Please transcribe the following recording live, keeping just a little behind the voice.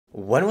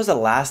When was the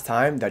last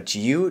time that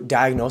you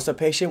diagnosed a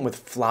patient with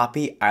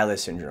floppy eyelid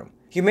syndrome?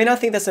 You may not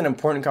think that's an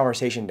important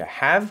conversation to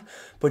have,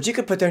 but you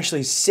could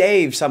potentially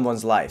save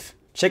someone's life.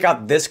 Check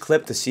out this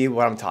clip to see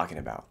what I'm talking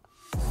about.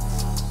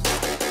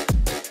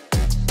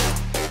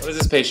 What does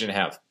this patient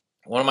have?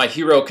 One of my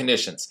hero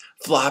conditions,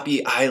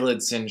 floppy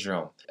eyelid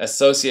syndrome,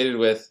 associated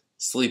with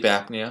sleep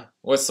apnea.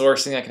 What's the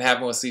worst thing that can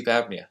happen with sleep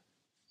apnea? You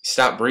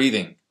stop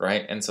breathing,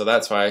 right? And so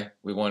that's why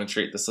we want to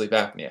treat the sleep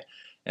apnea.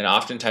 And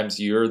oftentimes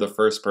you're the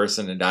first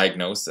person to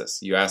diagnose this.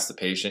 You ask the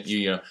patient,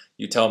 you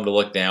tell them to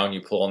look down, you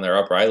pull on their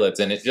upper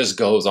eyelids, and it just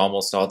goes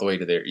almost all the way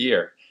to their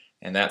ear.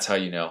 And that's how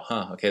you know,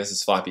 okay, this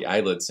is floppy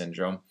eyelid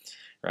syndrome,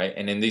 right?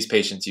 And in these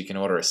patients, you can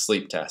order a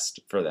sleep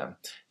test for them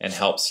and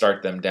help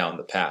start them down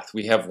the path.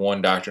 We have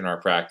one doctor in our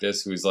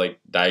practice who's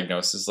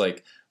diagnoses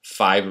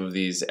 5 of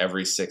these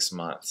every 6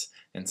 months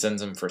and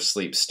sends them for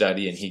sleep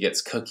study, and he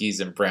gets cookies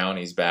and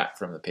brownies back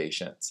from the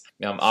patients.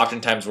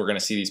 Oftentimes we're going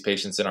to see these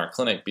patients in our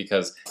clinic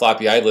because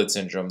floppy eyelid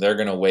syndrome, they're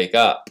going to wake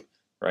up,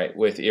 right,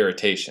 with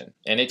irritation.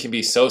 And it can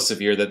be so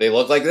severe that they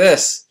look like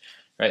this,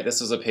 right?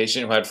 This was a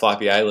patient who had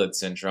floppy eyelid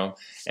syndrome,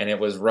 and it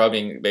was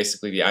rubbing,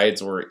 basically the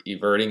eyelids were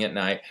everting at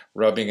night,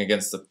 rubbing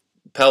against the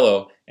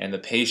pillow, and the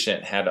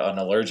patient had an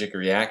allergic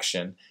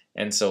reaction.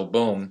 And so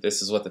boom,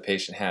 this is what the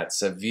patient had,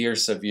 severe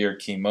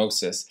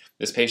chemosis.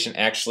 This patient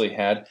actually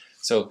had,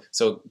 so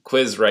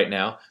quiz right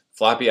now,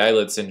 floppy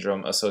eyelid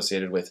syndrome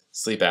associated with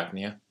sleep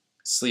apnea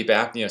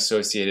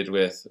associated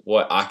with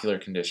what ocular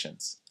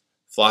conditions?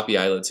 Floppy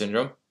eyelid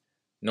syndrome,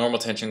 normal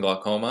tension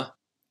glaucoma,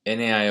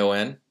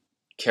 NAION,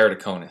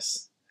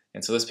 keratoconus.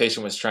 And so this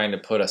patient was trying to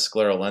put a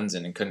scleral lens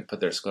in and couldn't put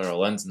their scleral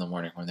lens in the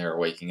morning when they were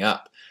waking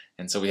up.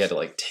 And so we had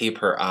to tape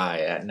her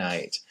eye at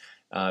night.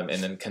 And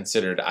then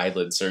considered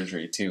eyelid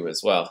surgery too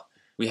as well.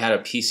 We had a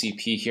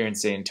PCP here in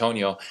San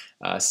Antonio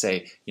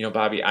say,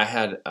 Bobby,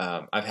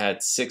 I've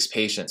had 6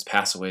 patients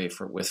pass away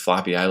with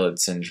floppy eyelid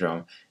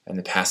syndrome in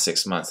the past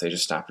 6 months. They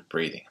just stopped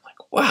breathing. I'm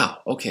like,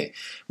 wow, okay,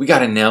 we got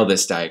to nail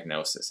this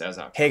diagnosis.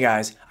 Hey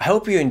guys, I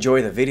hope you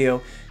enjoyed the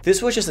video.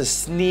 This was just a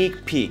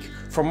sneak peek.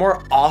 For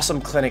more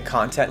awesome clinic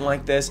content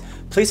like this,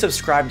 please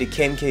subscribe to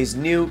KMK's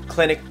new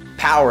clinic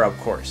PowerUp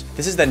course.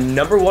 This is the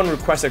 #1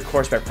 requested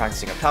course by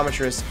practicing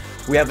optometrists.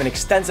 We have an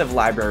extensive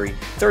library,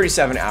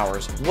 37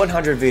 hours,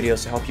 100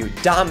 videos to help you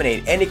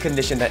dominate any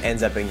condition that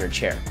ends up in your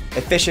chair.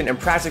 Efficient and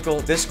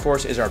practical, this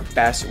course is our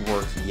best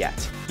work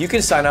yet. You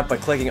can sign up by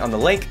clicking on the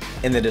link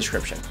in the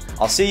description.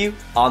 I'll see you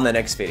on the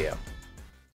next video.